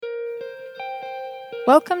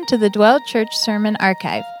Welcome to the Dwell Church Sermon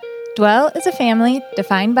Archive. Dwell is a family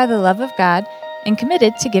defined by the love of God and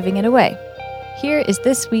committed to giving it away. Here is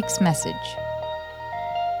this week's message.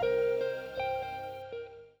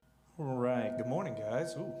 All right, good morning,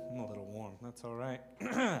 guys. Ooh, I'm a little warm. That's all right.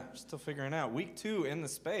 Still figuring out. Week 2 in the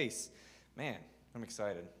space. Man, I'm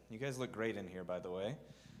excited. You guys look great in here, by the way.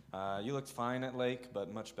 You looked fine at Lake,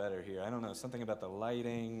 but much better here. I don't know, something about the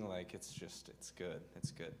lighting, it's good.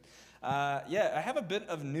 It's good. I have a bit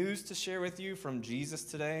of news to share with you from Jesus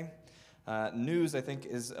today. News, I think,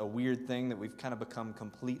 is a weird thing that we've kind of become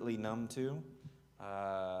completely numb to.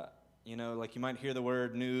 You might hear the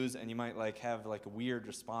word news and you might have a weird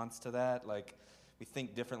response to that. We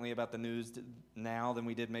think differently about the news now than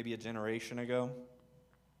we did maybe a generation ago.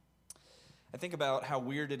 I think about how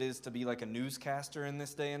weird it is to be a newscaster in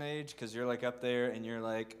this day and age, because you're up there and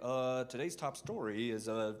you're today's top story is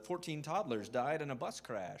 14 toddlers died in a bus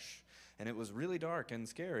crash. And it was really dark and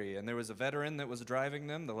scary. And there was a veteran that was driving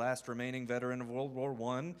them, the last remaining veteran of World War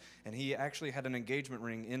I. And he actually had an engagement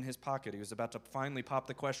ring in his pocket. He was about to finally pop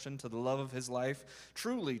the question to the love of his life.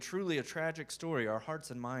 Truly, truly a tragic story. Our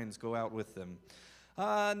hearts and minds go out with them.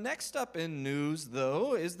 Next up in news,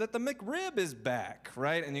 though, is that the McRib is back,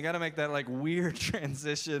 right? And you got to make that weird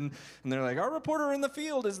transition. And they're our reporter in the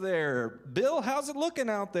field is there. Bill, how's it looking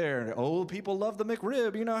out there? Oh, people love the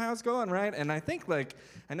McRib. You know how it's going, right? And I think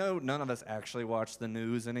I know none of us actually watch the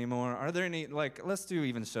news anymore. Are there any let's do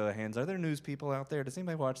even show of hands. Are there news people out there? Does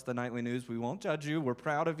anybody watch the nightly news? We won't judge you. We're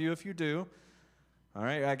proud of you if you do. All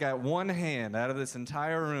right, I got one hand out of this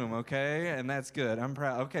entire room, okay? And that's good. I'm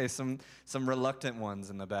proud. Okay, some reluctant ones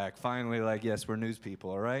in the back. Finally, yes, we're news people,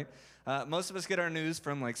 all right? Most of us get our news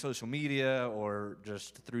from social media or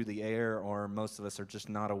just through the air, or most of us are just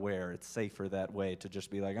not aware. It's safer that way to just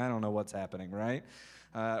be I don't know what's happening, right?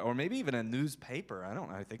 Or maybe even a newspaper. I don't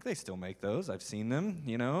know. I think they still make those. I've seen them,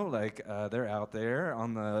 they're out there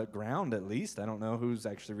on the ground at least. I don't know who's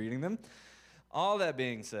actually reading them. All that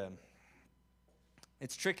being said,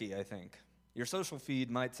 it's tricky, I think. Your social feed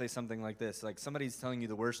might say something like this, somebody's telling you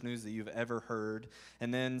the worst news that you've ever heard,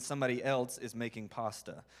 and then somebody else is making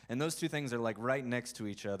pasta. And those two things are right next to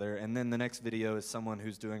each other, and then the next video is someone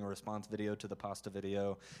who's doing a response video to the pasta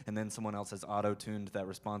video, and then someone else has auto-tuned that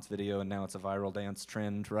response video, and now it's a viral dance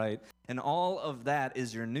trend, right? And all of that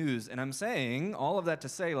is your news, and I'm saying all of that to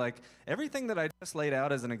say, everything that I just laid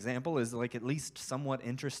out as an example is, at least somewhat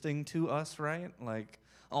interesting to us, right?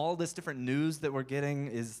 All this different news that we're getting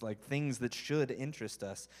is things that should interest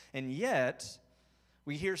us. And yet,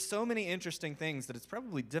 we hear so many interesting things that it's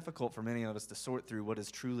probably difficult for many of us to sort through what is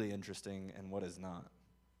truly interesting and what is not.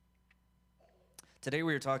 Today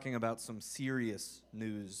we are talking about some serious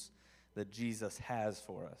news that Jesus has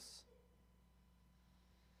for us.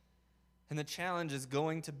 And the challenge is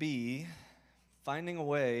going to be finding a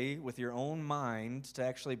way with your own mind to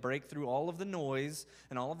actually break through all of the noise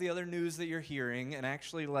and all of the other news that you're hearing and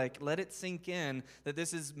actually let it sink in that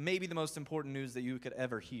this is maybe the most important news that you could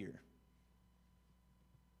ever hear.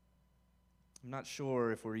 I'm not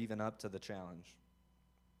sure if we're even up to the challenge,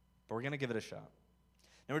 but we're going to give it a shot.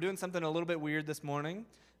 Now, we're doing something a little bit weird this morning.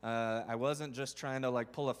 I wasn't just trying to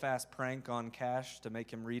pull a fast prank on Cash to make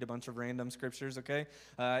him read a bunch of random scriptures, okay?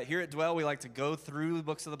 Here at Dwell, we like to go through the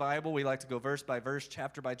books of the Bible. We like to go verse by verse,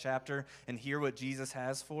 chapter by chapter, and hear what Jesus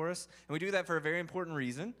has for us. And we do that for a very important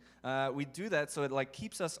reason. We do that so it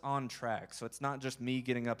keeps us on track. So it's not just me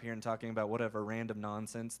getting up here and talking about whatever random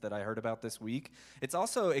nonsense that I heard about this week. It's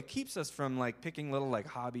also, it keeps us from picking little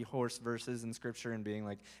hobby horse verses in Scripture and being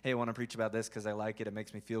hey, I want to preach about this because I like it. It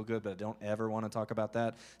makes me feel good, but I don't ever want to talk about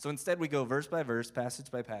that. So instead, we go verse by verse, passage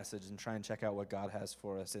by passage, and try and check out what God has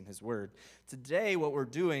for us in His Word. Today, what we're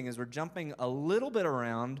doing is we're jumping a little bit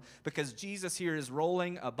around because Jesus here is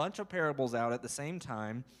rolling a bunch of parables out at the same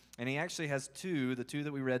time, and He actually has the two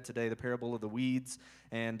that we read today, the parable of the weeds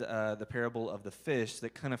and the parable of the fish,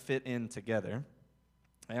 that kind of fit in together.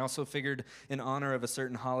 I also figured in honor of a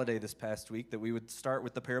certain holiday this past week that we would start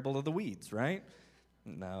with the parable of the weeds, right?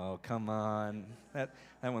 No, come on. That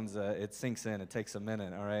one's, it sinks in. It takes a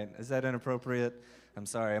minute, all right? Is that inappropriate? I'm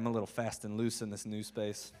sorry. I'm a little fast and loose in this new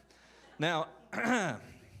space. Now,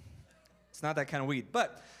 it's not that kind of weed.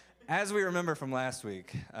 But as we remember from last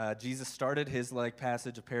week, Jesus started his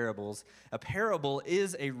passage of parables. A parable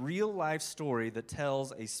is a real-life story that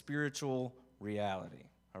tells a spiritual reality.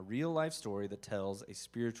 A real-life story that tells a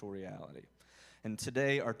spiritual reality. And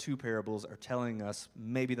today, our two parables are telling us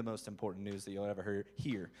maybe the most important news that you'll ever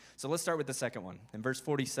hear. So let's start with the second one. In verse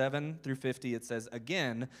 47 through 50, it says,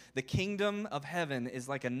 "Again, the kingdom of heaven is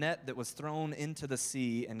like a net that was thrown into the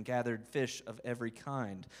sea and gathered fish of every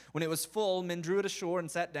kind. When it was full, men drew it ashore and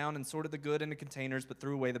sat down and sorted the good into containers, but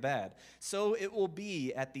threw away the bad. So it will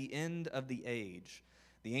be at the end of the age.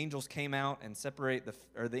 The angels the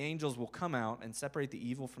angels will come out and separate the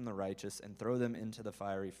evil from the righteous and throw them into the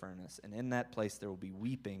fiery furnace. And in that place there will be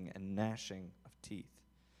weeping and gnashing of teeth."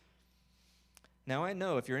 Now I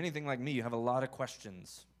know if you're anything like me, you have a lot of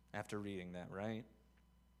questions after reading that, right?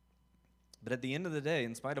 But at the end of the day,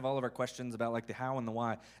 in spite of all of our questions about like the how and the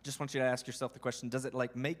why, I just want you to ask yourself the question, does it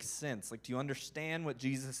like make sense? Like, do you understand what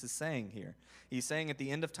Jesus is saying here? He's saying at the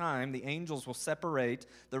end of time, the angels will separate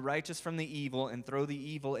the righteous from the evil and throw the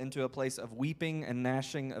evil into a place of weeping and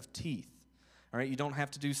gnashing of teeth. All right, you don't have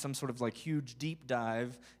to do some sort of like huge deep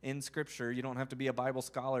dive in Scripture. You don't have to be a Bible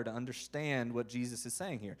scholar to understand what Jesus is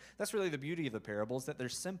saying here. That's really the beauty of the parables, that they're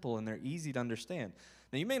simple and they're easy to understand.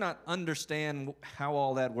 Now, you may not understand how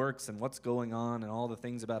all that works and what's going on and all the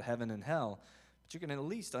things about heaven and hell, but you can at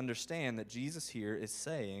least understand that Jesus here is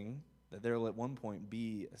saying that there will at one point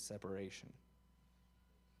be a separation.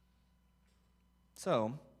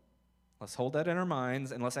 So, let's hold that in our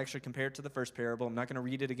minds, and let's actually compare it to the first parable. I'm not going to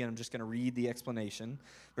read it again. I'm just going to read the explanation.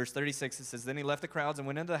 Verse 36, it says, "Then he left the crowds and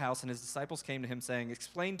went into the house, and his disciples came to him, saying,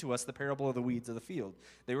 'Explain to us the parable of the weeds of the field.'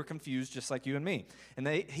 They were confused, just like you and me. And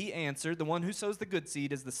he answered, 'The one who sows the good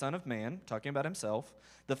seed is the Son of Man,'" talking about himself.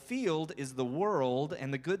 "The field is the world,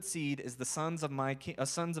 and the good seed is the sons of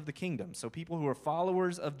the kingdom." So people who are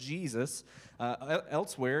followers of Jesus,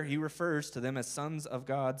 elsewhere, he refers to them as sons of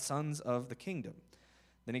God, sons of the kingdom.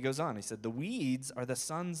 Then he goes on, he said, "The weeds are the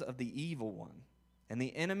sons of the evil one, and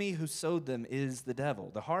the enemy who sowed them is the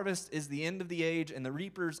devil. The harvest is the end of the age, and the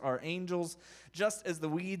reapers are angels. Just as the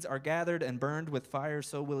weeds are gathered and burned with fire,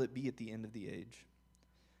 so will it be at the end of the age.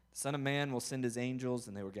 The Son of Man will send his angels,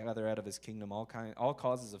 and they will gather out of his kingdom all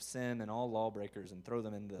causes of sin and all lawbreakers, and throw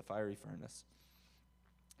them into the fiery furnace.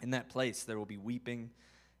 In that place there will be weeping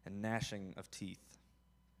and gnashing of teeth.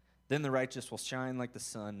 Then the righteous will shine like the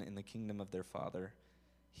sun in the kingdom of their Father.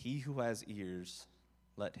 He who has ears,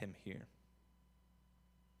 let him hear."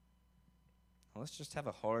 Now, let's just have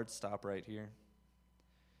a hard stop right here.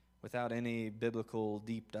 Without any biblical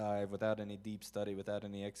deep dive, without any deep study, without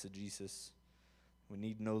any exegesis. We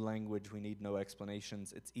need no language, we need no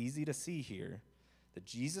explanations. It's easy to see here that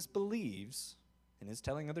Jesus believes and is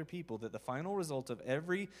telling other people that the final result of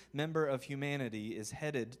every member of humanity is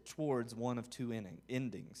headed towards one of two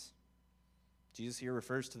endings. Jesus here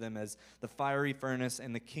refers to them as the fiery furnace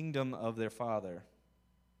and the kingdom of their Father.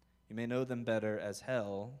 You may know them better as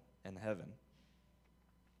hell and heaven.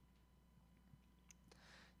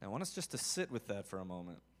 Now, I want us just to sit with that for a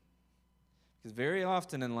moment. Because very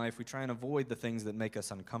often in life, we try and avoid the things that make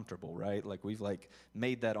us uncomfortable, right? Like we've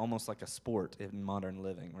made that almost like a sport in modern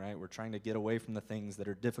living, right? We're trying to get away from the things that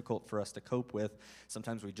are difficult for us to cope with.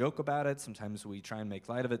 Sometimes we joke about it. Sometimes we try and make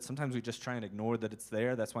light of it. Sometimes we just try and ignore that it's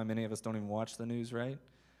there. That's why many of us don't even watch the news, right?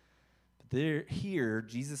 But here,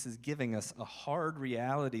 Jesus is giving us a hard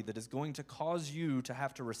reality that is going to cause you to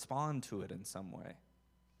have to respond to it in some way.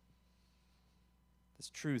 This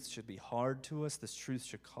truth should be hard to us. This truth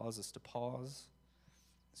should cause us to pause.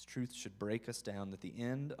 This truth should break us down that the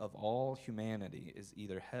end of all humanity is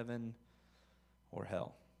either heaven or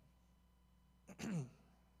hell.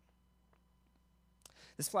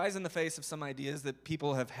 This flies in the face of some ideas that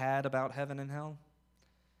people have had about heaven and hell.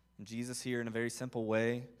 And Jesus here, in a very simple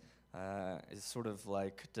way, is sort of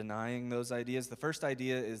like denying those ideas. The first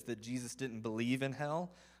idea is that Jesus didn't believe in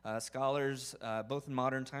hell. Scholars, both in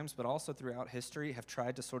modern times but also throughout history, have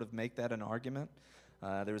tried to sort of make that an argument.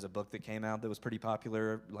 There was a book that came out that was pretty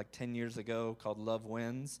popular like 10 years ago called Love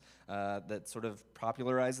Wins that sort of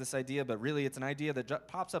popularized this idea, but really it's an idea that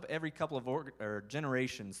pops up every couple of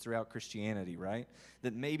generations throughout Christianity, right?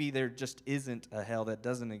 That maybe there just isn't a hell, that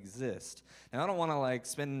doesn't exist. Now, I don't want to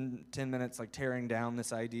spend 10 minutes tearing down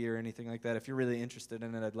this idea or anything like that. If you're really interested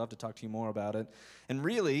in it, I'd love to talk to you more about it. And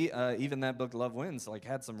really, even that book Love Wins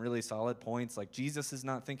had some really solid points. Jesus is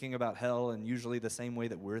not thinking about hell in usually the same way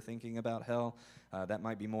that we're thinking about hell. That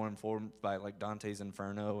might be more informed by Dante's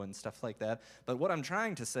Inferno and stuff like that. But what I'm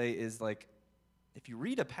trying to say is if you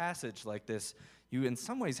read a passage like this, you in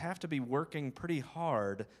some ways have to be working pretty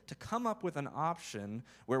hard to come up with an option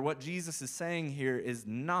where what Jesus is saying here is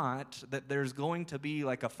not that there's going to be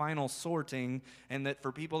a final sorting and that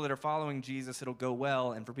for people that are following Jesus it'll go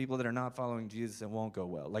well and for people that are not following Jesus it won't go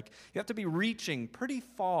well. You have to be reaching pretty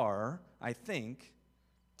far, I think,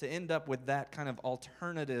 to end up with that kind of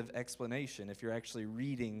alternative explanation if you're actually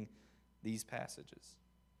reading these passages.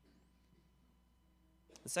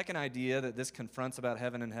 The second idea that this confronts about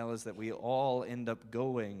heaven and hell is that we all end up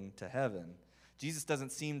going to heaven. Jesus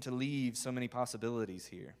doesn't seem to leave so many possibilities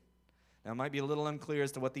here. Now, it might be a little unclear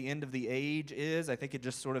as to what the end of the age is. I think it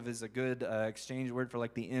just sort of is a good exchange word for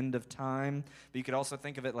like the end of time. But you could also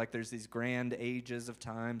think of it like there's these grand ages of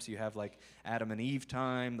time. So you have like Adam and Eve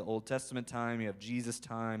time, the Old Testament time, you have Jesus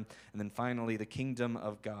time, and then finally the kingdom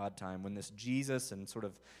of God time. When this Jesus and sort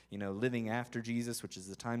of, living after Jesus, which is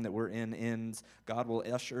the time that we're in, ends, God will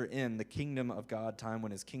usher in the kingdom of God time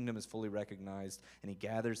when his kingdom is fully recognized and he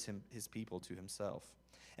gathers his people to himself.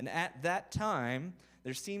 And at that time,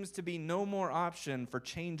 there seems to be no more option for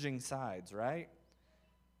changing sides, right?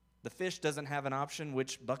 The fish doesn't have an option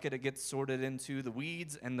which bucket it gets sorted into. The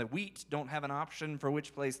weeds and the wheat don't have an option for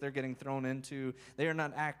which place they're getting thrown into. They are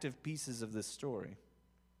not active pieces of this story.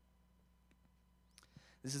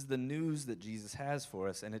 This is the news that Jesus has for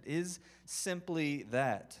us, and it is simply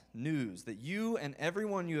that news, that you and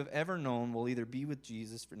everyone you have ever known will either be with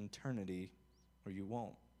Jesus for eternity or you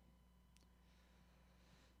won't.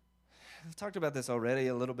 I've talked about this already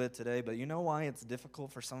a little bit today, but you know why it's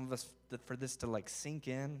difficult for some of us for this to sink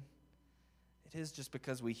in? It is just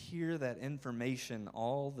because we hear that information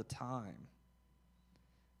all the time.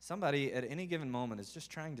 Somebody at any given moment is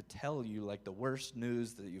just trying to tell you the worst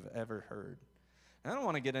news that you've ever heard. And I don't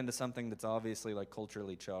want to get into something that's obviously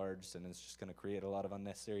culturally charged and is just going to create a lot of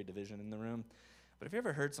unnecessary division in the room. But have you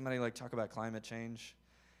ever heard somebody talk about climate change?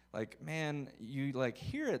 Man, you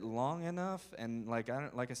hear it long enough, and like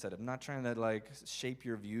I said, I'm not trying to shape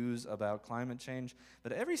your views about climate change,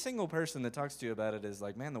 but every single person that talks to you about it is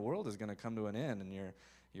man, the world is going to come to an end, and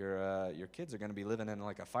your kids are going to be living in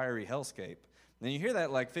a fiery hellscape. And then you hear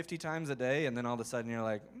that 50 times a day, and then all of a sudden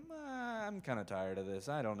you're I'm kind of tired of this.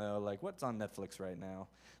 I don't know, what's on Netflix right now?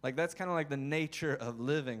 That's kind of the nature of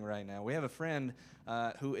living right now. We have a friend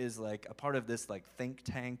who is a part of this think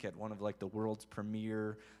tank at one of the world's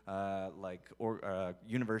premier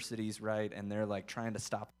universities, right? And they're trying to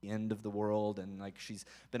stop the end of the world, and she's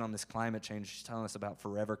been on this climate change. She's telling us about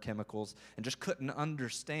forever chemicals, and just couldn't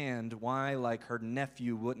understand why her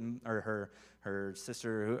nephew wouldn't, or her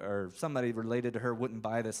sister or somebody related to her wouldn't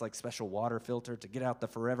buy this special water filter to get out the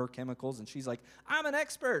forever chemicals. And she's I'm an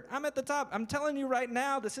expert. I'm at the top. I'm telling you right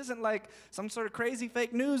now, this isn't some sort of crazy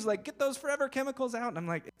fake news. Get those forever chemicals out. And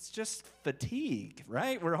I'm it's just fatigue,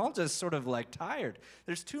 right? We're all just sort of tired.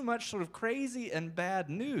 There's too much sort of crazy and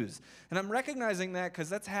bad news. And I'm recognizing that because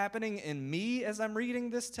that's happening in me as I'm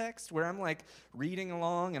reading this text, where I'm reading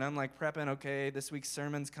along and I'm prepping, okay, this week's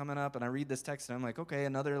sermon's coming up, and I read this text and I'm okay,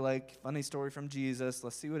 another funny story from Jesus.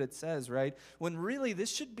 Let's see what it says, right? When really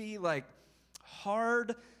this should be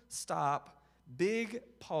hard stop, big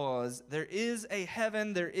pause. There is a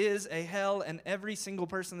heaven, there is a hell, and every single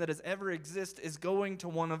person that has ever existed is going to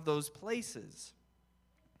one of those places.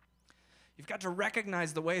 You've got to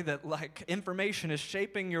recognize the way that information is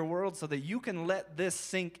shaping your world so that you can let this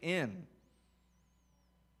sink in.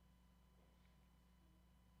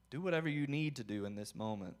 Do whatever you need to do in this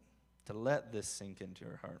moment to let this sink into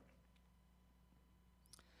your heart.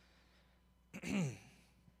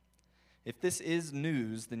 If this is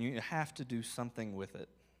news, then you have to do something with it.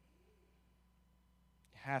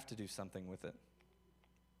 You have to do something with it.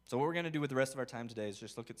 So what we're going to do with the rest of our time today is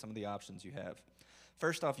just look at some of the options you have.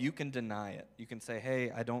 First off, you can deny it. You can say,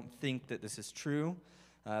 hey, I don't think that this is true.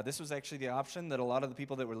 This was actually the option that a lot of the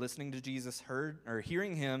people that were listening to Jesus heard, or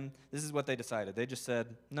hearing him, this is what they decided. They just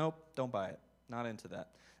said, nope, don't buy it. Not into that.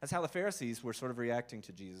 That's how the Pharisees were sort of reacting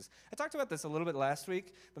to Jesus. I talked about this a little bit last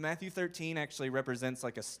week, but Matthew 13 actually represents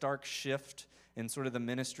a stark shift in sort of the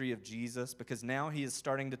ministry of Jesus, because now he is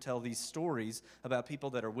starting to tell these stories about people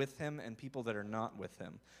that are with him and people that are not with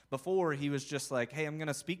him. Before, he was just hey, I'm going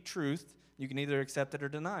to speak truth. You can either accept it or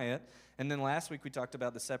deny it. And then last week we talked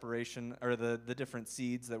about the separation, or the different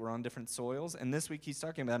seeds that were on different soils. And this week he's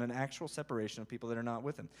talking about an actual separation of people that are not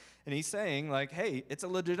with him. And he's saying hey, it's a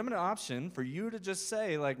legitimate option for you to just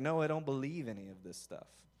say no, I don't believe any of this stuff.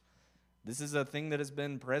 This is a thing that has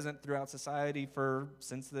been present throughout society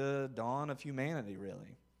since the dawn of humanity,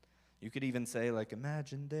 really. You could even say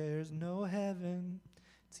imagine there's no heaven.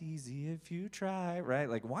 It's easy if you try,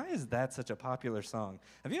 right? Why is that such a popular song?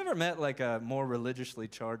 Have you ever met a more religiously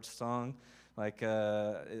charged song? I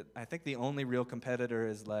think the only real competitor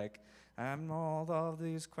is I'm all of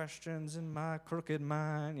these questions in my crooked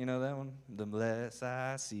mind. You know that one? The less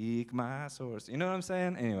I seek my source. You know what I'm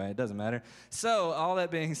saying? Anyway, it doesn't matter. So all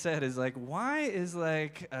that being said is like, why is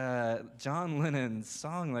like John Lennon's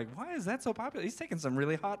song, like, why is that so popular? He's taking some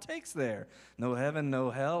really hot takes there. No heaven,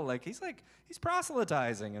 no hell. Like he's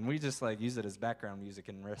proselytizing, and we just like use it as background music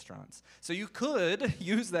in restaurants. So you could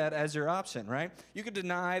use that as your option, right? You could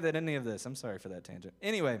deny that any of this. I'm sorry for that tangent.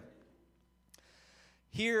 Anyway.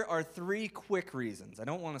 Here are 3 quick reasons. I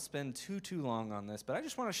don't want to spend too long on this, but I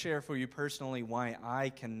just want to share for you personally why I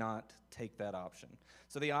cannot take that option.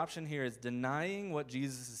 So the option here is denying what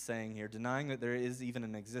Jesus is saying here, denying that there is even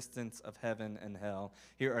an existence of heaven and hell.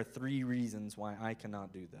 Here are 3 reasons why I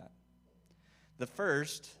cannot do that. The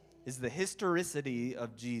first is the historicity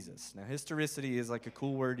of Jesus. Now, historicity is like a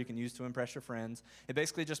cool word you can use to impress your friends. It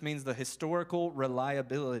basically just means the historical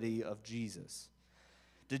reliability of Jesus.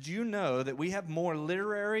 Did you know that we have more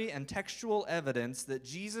literary and textual evidence that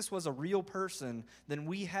Jesus was a real person than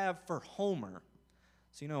we have for Homer?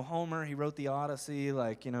 So, you know, Homer, he wrote the Odyssey,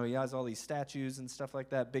 like, you know, he has all these statues and stuff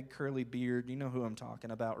like that, big curly beard. You know who I'm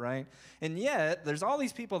talking about, right? And yet, there's all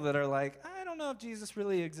these people that are like, I don't know if Jesus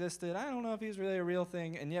really existed. I don't know if he's really a real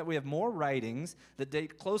thing. And yet, we have more writings that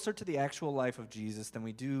date closer to the actual life of Jesus than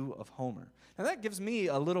we do of Homer. Now, that gives me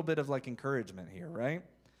a little bit of, like, encouragement here, right?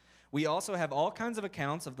 We also have all kinds of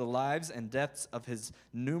accounts of the lives and deaths of his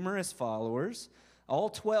numerous followers. All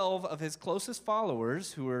 12 of his closest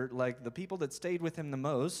followers, who are like the people that stayed with him the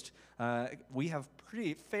most, we have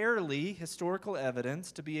pretty fairly historical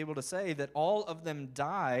evidence to be able to say that all of them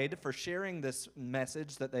died for sharing this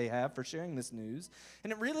message that they have, for sharing this news.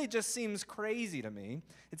 And it really just seems crazy to me.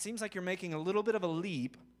 It seems like you're making a little bit of a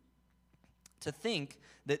leap to think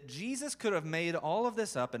that Jesus could have made all of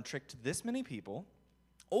this up and tricked this many people,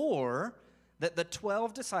 or that the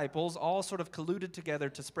 12 disciples all sort of colluded together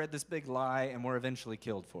to spread this big lie and were eventually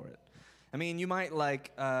killed for it. I mean, you might lie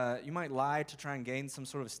to try and gain some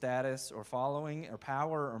sort of status or following or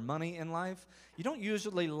power or money in life. You don't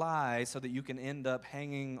usually lie so that you can end up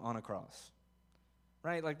hanging on a cross,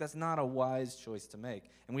 right? Like, that's not a wise choice to make.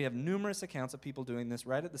 And we have numerous accounts of people doing this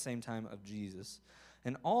right at the same time of Jesus.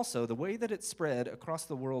 And also, the way that it spread across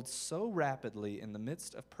the world so rapidly in the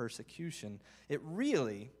midst of persecution, it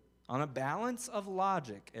really, on a balance of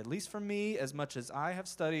logic, at least for me, as much as I have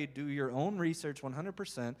studied, do your own research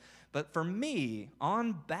 100%, but for me,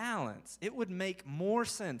 on balance, it would make more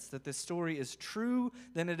sense that this story is true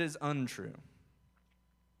than it is untrue.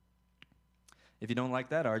 If you don't like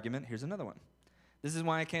that argument, here's another one. This is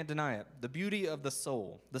why I can't deny it. The beauty of the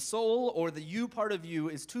soul. The soul, or the you part of you,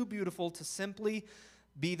 is too beautiful to simply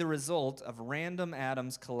be the result of random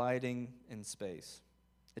atoms colliding in space.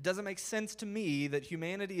 It doesn't make sense to me that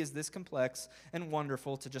humanity is this complex and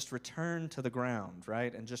wonderful to just return to the ground,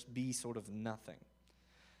 right, and just be sort of nothing.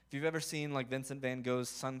 If you've ever seen like Vincent van Gogh's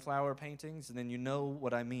sunflower paintings, then you know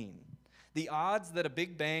what I mean. The odds that a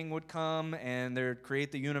big bang would come and they'd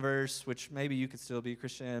create the universe, which maybe you could still be a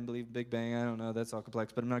Christian and believe Big Bang, I don't know, that's all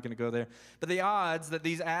complex, but I'm not going to go there. But the odds that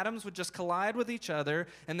these atoms would just collide with each other,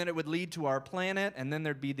 and then it would lead to our planet, and then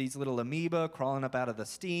there'd be these little amoeba crawling up out of the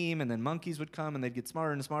steam, and then monkeys would come, and they'd get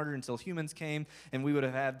smarter and smarter until humans came, and we would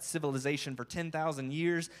have had civilization for 10,000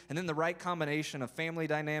 years, and then the right combination of family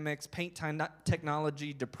dynamics, paint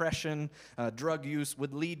technology, depression, drug use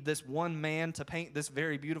would lead this one man to paint this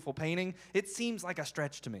very beautiful painting. It seems like a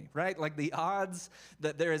stretch to me, right? Like the odds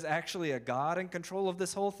that there is actually a God in control of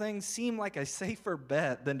this whole thing seem like a safer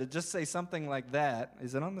bet than to just say something like that.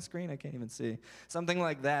 Is it on the screen? I can't even see. Something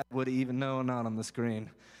like that would even, no, not on the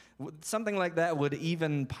screen. Something like that would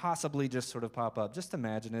even possibly just sort of pop up. Just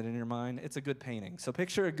imagine it in your mind. It's a good painting. So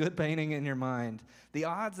picture a good painting in your mind. The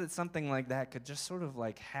odds that something like that could just sort of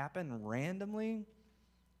like happen randomly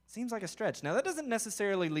seems like a stretch. Now, that doesn't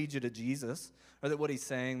necessarily lead you to Jesus, or that what he's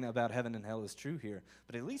saying about heaven and hell is true here,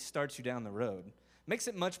 but at least starts you down the road. Makes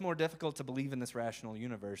it much more difficult to believe in this rational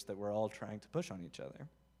universe that we're all trying to push on each other.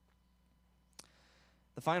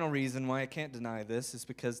 The final reason why I can't deny this is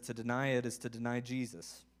because to deny it is to deny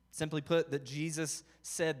Jesus. Simply put, that Jesus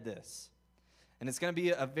said this. And it's going to be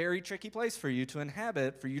a very tricky place for you to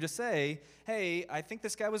inhabit, for you to say, hey, I think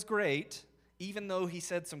this guy was great, even though he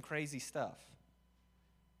said some crazy stuff.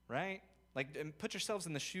 Right? Like, put yourselves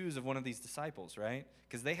in the shoes of one of these disciples, right?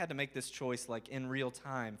 Because they had to make this choice, like, in real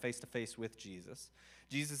time, face-to-face with Jesus.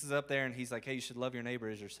 Jesus is up there, and he's like, hey, you should love your neighbor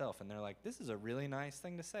as yourself. And they're like, this is a really nice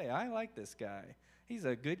thing to say. I like this guy. He's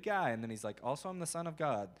a good guy. And then he's like, also, I'm the Son of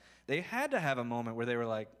God. They had to have a moment where they were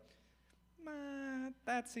like,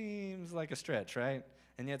 that seems like a stretch, right?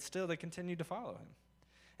 And yet still they continued to follow him.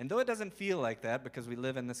 And though it doesn't feel like that because we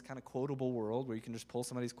live in this kind of quotable world where you can just pull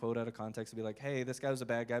somebody's quote out of context and be like, hey, this guy was a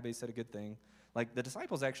bad guy, but he said a good thing. Like, the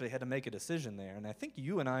disciples actually had to make a decision there, and I think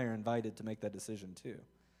you and I are invited to make that decision too.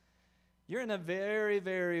 You're in a very,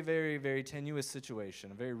 very, very, very tenuous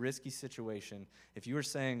situation, a very risky situation, if you are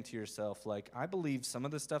saying to yourself, like, I believe some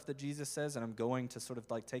of the stuff that Jesus says, and I'm going to sort of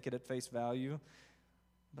like take it at face value,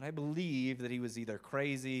 but I believe that he was either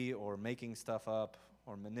crazy or making stuff up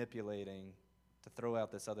or manipulating to throw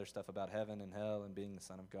out this other stuff about heaven and hell and being the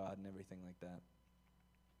Son of God and everything like that.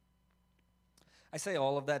 I say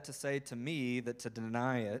all of that to say to me that to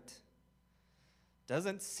deny it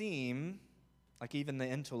doesn't seem like even the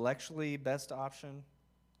intellectually best option.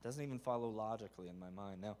 Doesn't even follow logically in my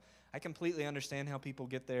mind. Now, I completely understand how people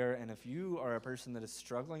get there, and if you are a person that is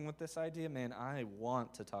struggling with this idea, man, I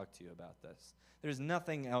want to talk to you about this. There's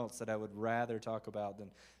nothing else that I would rather talk about than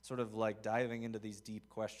sort of like diving into these deep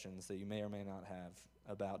questions that you may or may not have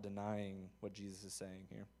about denying what Jesus is saying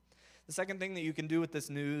here. The second thing that you can do with this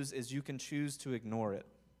news is you can choose to ignore it.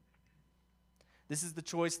 This is the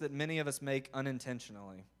choice that many of us make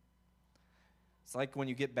unintentionally. It's like when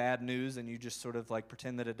you get bad news and you just sort of like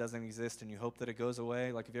pretend that it doesn't exist and you hope that it goes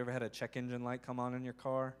away. Like, have you ever had a check engine light come on in your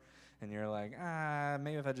car? And you're like,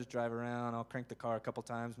 maybe if I just drive around, I'll crank the car a couple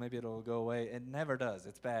times, maybe it'll go away. It never does.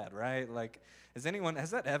 It's bad, right? Like, has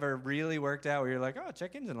that ever really worked out where you're like,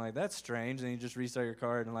 check engine light, that's strange, and you just restart your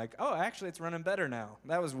car and like, actually it's running better now.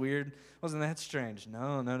 That was weird. Wasn't that strange?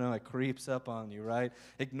 No, it creeps up on you, right?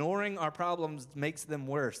 Ignoring our problems makes them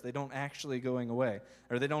worse. They don't actually go away.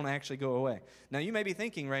 Now, you may be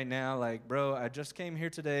thinking right now, like, bro, I just came here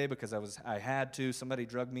today because I had to. Somebody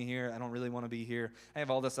drugged me here. I don't really want to be here. I have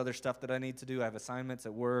all this other stuff that I need to do. I have assignments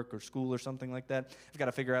at work or school or something like that. I've got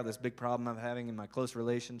to figure out this big problem I'm having in my close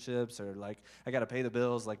relationships, or like I got to pay the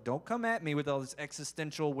bills. Like, don't come at me with all this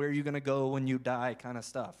existential where you going to go when you die kind of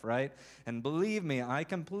stuff, right? And believe me, I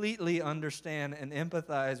completely understand and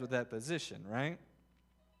empathize with that position, right?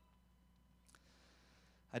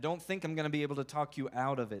 I don't think I'm going to be able to talk you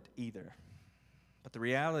out of it either. But the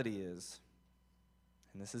reality is,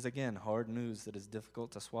 and this is, again, hard news that is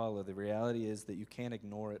difficult to swallow. The reality is that you can't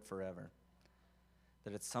ignore it forever.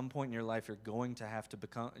 That at some point in your life, you're going to have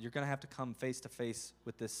to come face to face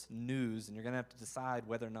with this news, and you're going to have to decide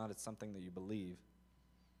whether or not it's something that you believe.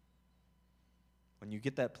 When you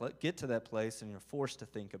get to that place and you're forced to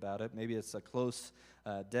think about it, maybe it's a close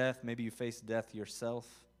death, maybe you face death yourself,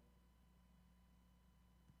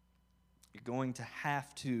 you're going to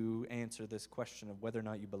have to answer this question of whether or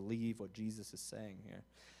not you believe what Jesus is saying here.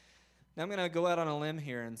 Now, I'm going to go out on a limb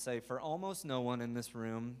here and say for almost no one in this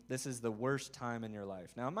room, this is the worst time in your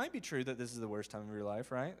life. Now, it might be true that this is the worst time of your life,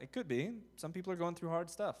 right? It could be. Some people are going through hard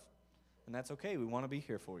stuff, and that's okay. We want to be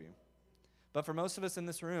here for you. But for most of us in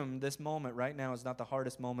this room, this moment right now is not the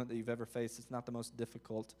hardest moment that you've ever faced. It's not the most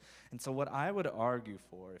difficult. And so what I would argue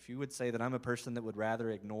for, if you would say that I'm a person that would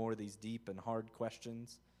rather ignore these deep and hard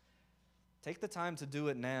questions, take the time to do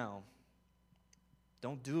it now.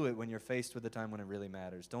 Don't do it when you're faced with the time when it really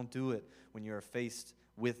matters. Don't do it when you're faced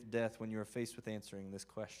with death, when you're faced with answering this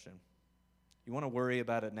question. You want to worry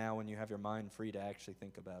about it now when you have your mind free to actually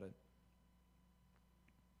think about it.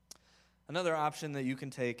 Another option that you can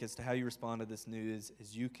take as to how you respond to this news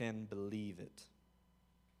is you can believe it.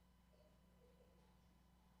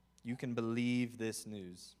 You can believe this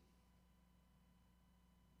news.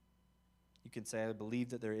 You can say, I believe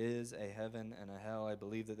that there is a heaven and a hell. I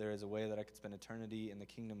believe that there is a way that I could spend eternity in the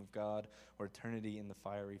kingdom of God or eternity in the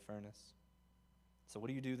fiery furnace. So what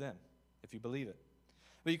do you do then if you believe it?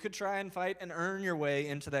 Well, you could try and fight and earn your way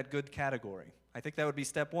into that good category. I think that would be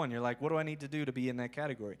step one. You're like, what do I need to do to be in that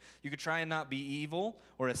category? You could try and not be evil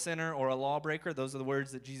or a sinner or a lawbreaker. Those are the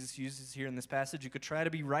words that Jesus uses here in this passage. You could try to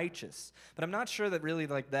be righteous. But I'm not sure that really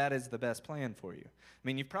like that is the best plan for you. I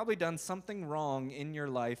mean, you've probably done something wrong in your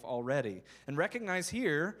life already. And recognize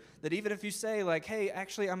here that even if you say like, hey,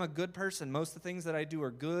 actually, I'm a good person. Most of the things that I do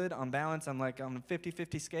are good. On balance, I'm like on a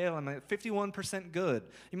 50-50 scale. I'm at 51% good.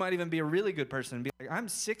 You might even be a really good person and be like, I'm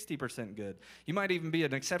 60% good. You might even be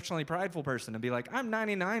an exceptionally prideful person and be like, I'm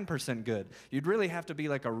 99% good. You'd really have to be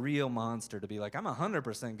like a real monster to be like, I'm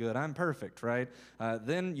 100% good. I'm perfect, right?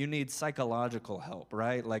 Then you need psychological help,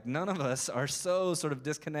 right? Like none of us are so sort of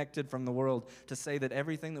disconnected from the world to say that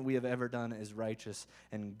everything that we have ever done is righteous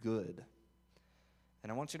and good.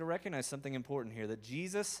 And I want you to recognize something important here, that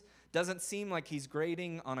Jesus doesn't seem like he's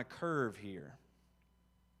grading on a curve here.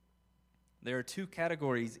 There are two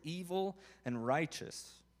categories, evil and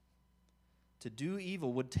righteous. To do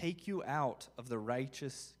evil would take you out of the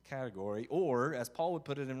righteous category, or, as Paul would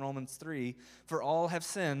put it in Romans 3, for all have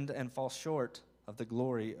sinned and fall short of the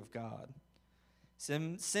glory of God.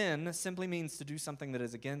 Sin simply means to do something that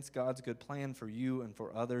is against God's good plan for you and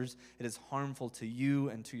for others. It is harmful to you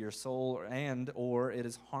and to your soul, or it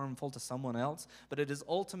is harmful to someone else, but it is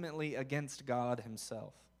ultimately against God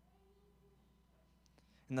himself.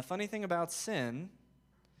 And the funny thing about sin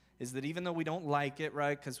is that even though we don't like it,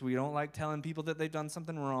 right, because we don't like telling people that they've done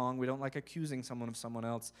something wrong, we don't like accusing someone of someone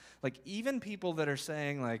else, like even people that are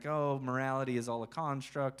saying like, oh, morality is all a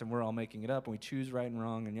construct and we're all making it up and we choose right and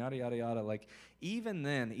wrong and yada, yada, yada, like even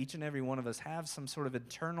then, each and every one of us have some sort of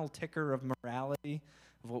internal ticker of morality,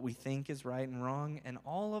 of what we think is right and wrong, and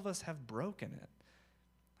all of us have broken it.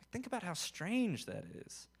 Like think about how strange that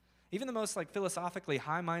is. Even the most like philosophically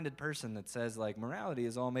high-minded person that says like morality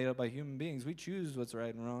is all made up by human beings, we choose what's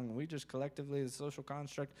right and wrong, and we just collectively, the social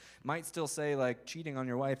construct, might still say like cheating on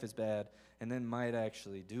your wife is bad, and then might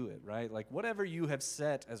actually do it, right? Like whatever you have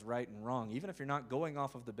set as right and wrong, even if you're not going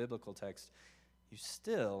off of the biblical text, you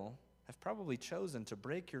still have probably chosen to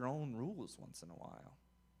break your own rules once in a while.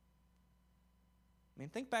 I mean,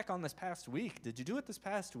 think back on this past week. Did you do it this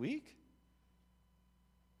past week?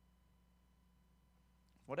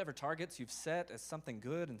 Whatever targets you've set as something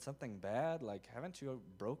good and something bad, like haven't you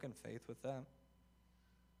broken faith with that?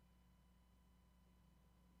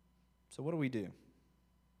 So what do we do?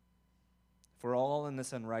 If we're all in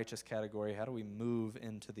this unrighteous category, how do we move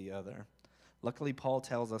into the other? Luckily, Paul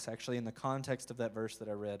tells us actually in the context of that verse that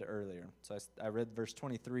I read earlier. So I read verse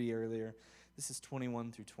 23 earlier. This is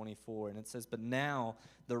 21 through 24, and it says, "But now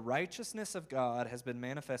the righteousness of God has been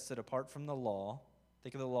manifested apart from the law."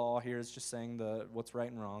 Think of the law here as just saying what's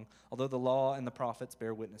right and wrong, although the law and the prophets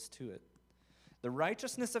bear witness to it. "The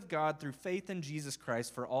righteousness of God through faith in Jesus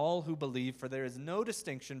Christ for all who believe, for there is no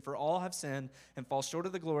distinction, for all have sinned and fall short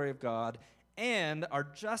of the glory of God, and are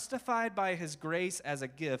justified by his grace as a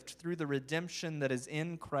gift through the redemption that is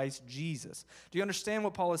in Christ Jesus." Do you understand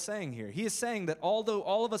what Paul is saying here? He is saying that although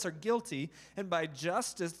all of us are guilty and by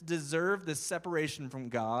justice deserve this separation from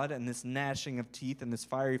God and this gnashing of teeth in this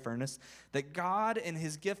fiery furnace, that God in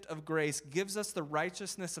his gift of grace gives us the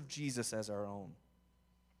righteousness of Jesus as our own,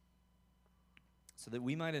 so that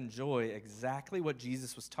we might enjoy exactly what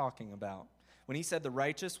Jesus was talking about when he said the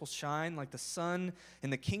righteous will shine like the sun in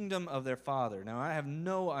the kingdom of their Father. Now, I have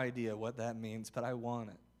no idea what that means, but I want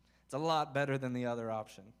it. It's a lot better than the other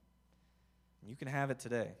option. You can have it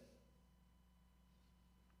today.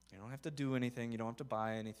 You don't have to do anything. You don't have to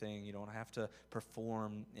buy anything. You don't have to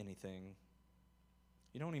perform anything.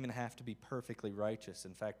 You don't even have to be perfectly righteous.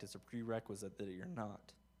 In fact, it's a prerequisite that you're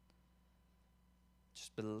not.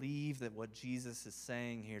 Just believe that what Jesus is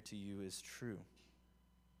saying here to you is true.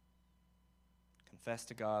 Confess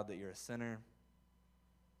to God that you're a sinner.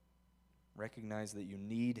 Recognize that you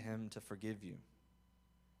need him to forgive you.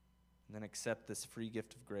 And then accept this free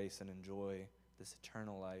gift of grace and enjoy this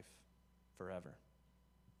eternal life forever.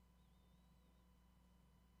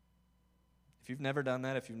 If you've never done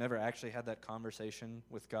that, if you've never actually had that conversation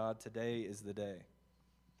with God, today is the day.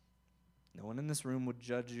 No one in this room would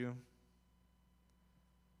judge you.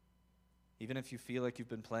 Even if you feel like you've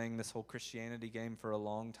been playing this whole Christianity game for a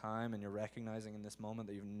long time and you're recognizing in this moment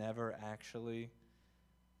that you've never actually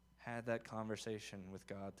had that conversation with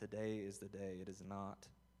God, today is the day. It is not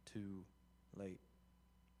too late.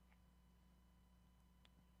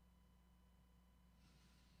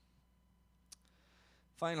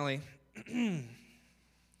 Finally,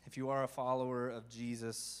 if you are a follower of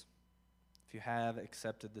Jesus, if you have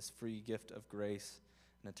accepted this free gift of grace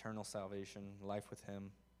and eternal salvation, life with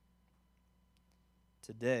him,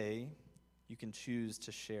 today, you can choose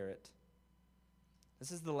to share it. This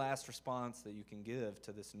is the last response that you can give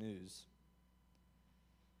to this news.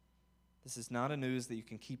 This is not a news that you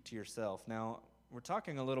can keep to yourself. Now, we're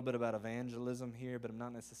talking a little bit about evangelism here, but I'm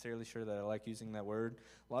not necessarily sure that I like using that word.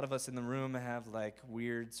 A lot of us in the room have like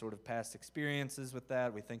weird sort of past experiences with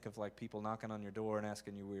that. We think of like people knocking on your door and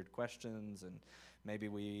asking you weird questions, and maybe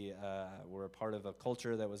we were a part of a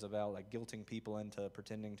culture that was about like guilting people into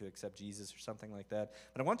pretending to accept Jesus or something like that.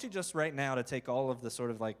 But I want you just right now to take all of the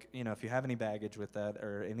sort of like, if you have any baggage with that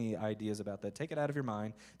or any ideas about that, take it out of your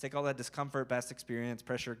mind. Take all that discomfort, past experience,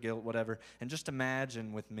 pressure, guilt, whatever, and just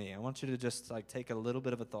imagine with me. I want you to just like take a little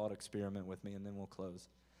bit of a thought experiment with me, and then we'll close.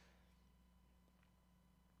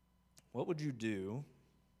 What would you do?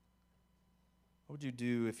 What would you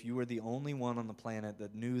do if you were the only one on the planet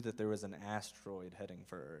that knew that there was an asteroid heading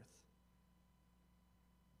for Earth?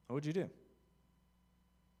 What would you do?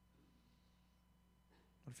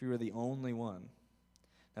 What if you were the only one?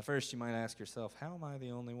 Now, first, you might ask yourself, how am I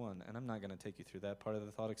the only one? And I'm not going to take you through that part of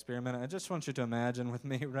the thought experiment. I just want you to imagine with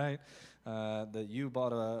me, right, that you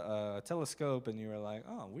bought a telescope and you were like,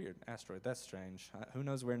 oh, weird, asteroid, that's strange. Who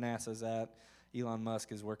knows where NASA's at? Elon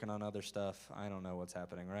Musk is working on other stuff. I don't know what's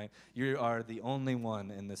happening, right? You are the only one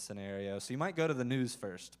in this scenario. So you might go to the news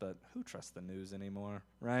first, but who trusts the news anymore,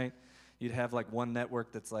 right? You'd have like one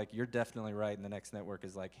network that's like, you're definitely right, and the next network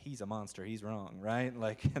is like, he's a monster, he's wrong, right?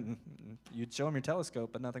 Like, and you'd show him your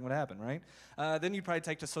telescope, but nothing would happen, right? Then you'd probably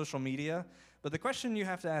take to social media. But the question you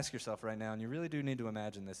have to ask yourself right now, and you really do need to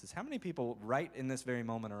imagine this, is how many people right in this very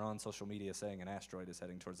moment are on social media saying an asteroid is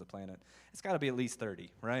heading towards the planet? It's got to be at least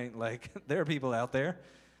 30, right? Like, there are people out there,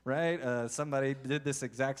 right? Somebody did this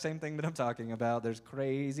exact same thing that I'm talking about. There's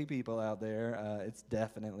crazy people out there. It's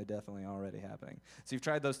definitely already happening. So you've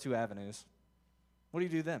tried those two avenues. What do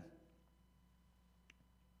you do then?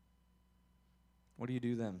 What do you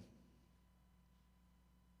do then?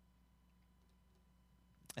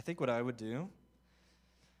 I think what I would do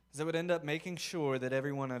is I would end up making sure that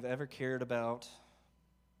everyone I've ever cared about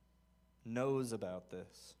knows about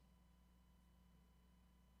this.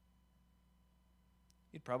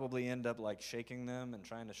 You'd probably end up like shaking them and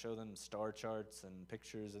trying to show them star charts and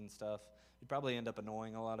pictures and stuff. You'd probably end up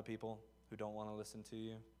annoying a lot of people who don't want to listen to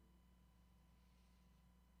you.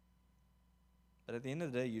 But at the end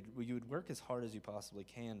of the day, you would work as hard as you possibly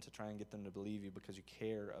can to try and get them to believe you because you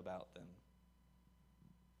care about them.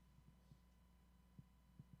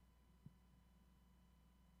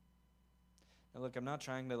 Now look, I'm not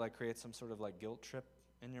trying to like create some sort of like guilt trip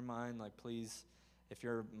in your mind. Like, please, if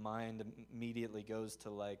your mind immediately goes to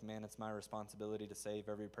like, man, it's my responsibility to save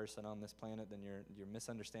every person on this planet, then you're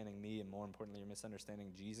misunderstanding me, and more importantly, you're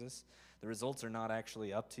misunderstanding Jesus. The results are not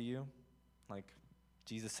actually up to you. Like,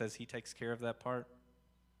 Jesus says he takes care of that part.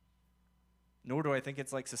 Nor do I think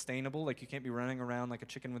it's like sustainable. Like, you can't be running around like a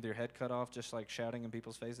chicken with your head cut off, just like shouting in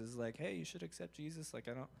people's faces like, hey, you should accept Jesus. Like,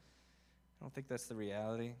 I don't think that's the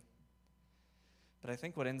reality. But I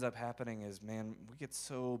think what ends up happening is, man, we get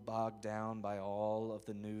so bogged down by all of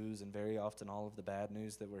the news and very often all of the bad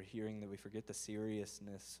news that we're hearing that we forget the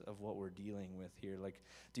seriousness of what we're dealing with here. Like,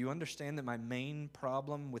 do you understand that my main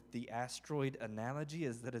problem with the asteroid analogy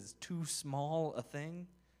is that it's too small a thing?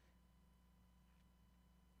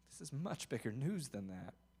 This is much bigger news than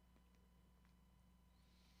that.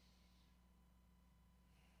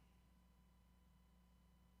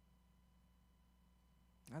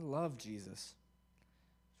 I love Jesus.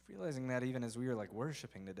 Realizing that even as we were like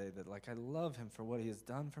worshiping today, that like I love him for what he has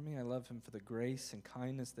done for me. I love him for the grace and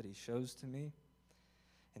kindness that he shows to me.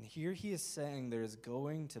 And here he is saying there is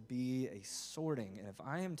going to be a sorting. And if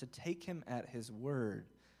I am to take him at his word,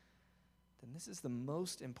 then this is the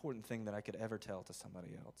most important thing that I could ever tell to somebody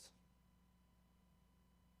else.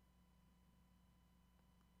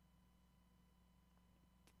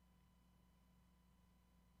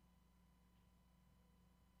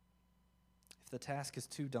 The task is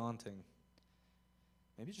too daunting,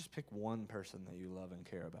 maybe just pick one person that you love and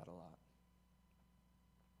care about a lot.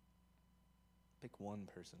 Pick one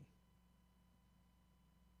person.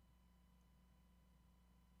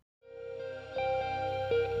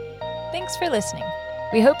 Thanks for listening.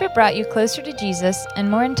 We hope it brought you closer to Jesus and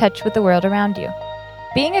more in touch with the world around you.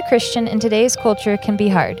 Being a Christian in today's culture can be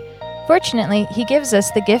hard. Fortunately, he gives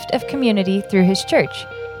us the gift of community through his church.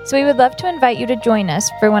 So we would love to invite you to join us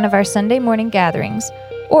for one of our Sunday morning gatherings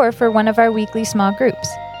or for one of our weekly small groups.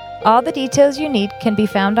 All the details you need can be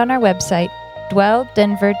found on our website,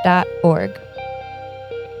 dwelldenver.org.